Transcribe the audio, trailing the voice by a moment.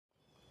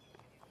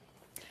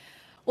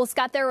Well,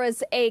 Scott, there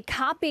was a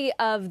copy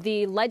of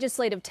the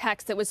legislative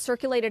text that was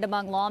circulated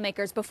among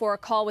lawmakers before a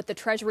call with the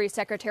Treasury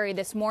Secretary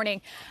this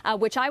morning,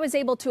 which I was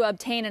able to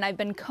obtain, and I've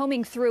been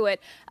combing through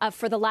it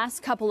for the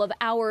last couple of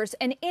hours.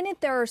 And in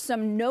it, there are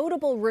some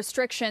notable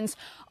restrictions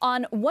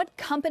on what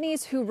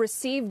companies who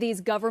receive these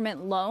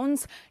government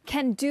loans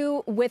can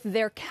do with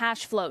their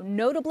cash flow.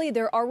 Notably,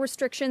 there are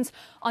restrictions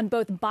on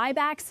both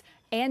buybacks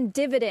and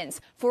dividends.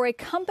 For a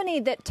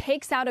company that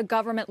takes out a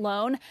government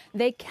loan,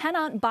 they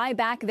cannot buy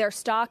back their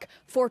stock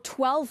for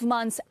 12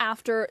 months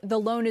after the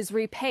loan is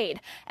repaid.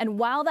 And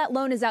while that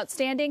loan is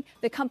outstanding,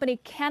 the company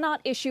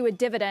cannot issue a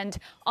dividend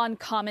on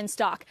common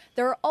stock.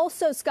 There are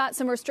also, Scott,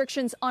 some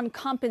restrictions on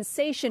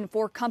compensation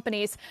for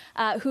companies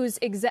whose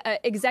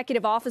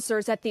executive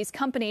officers at these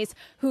companies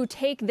who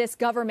take this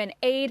government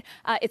aid.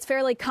 It's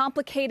fairly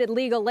complicated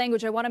legal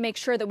language. I want to make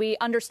sure that we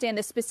understand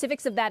the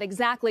specifics of that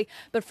exactly.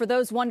 But for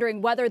those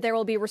wondering whether there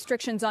will be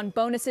restrictions on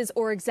bonuses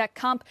or exec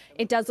comp,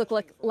 it does look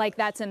like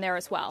that's in there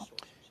as well.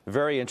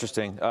 Very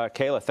interesting.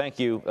 Kayla, thank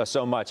you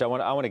so much. I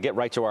want to get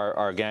right to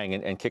our gang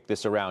and kick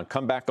this around.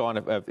 Come back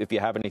on if you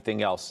have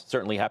anything else.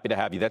 Certainly happy to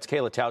have you. That's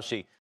Kayla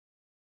Tausche.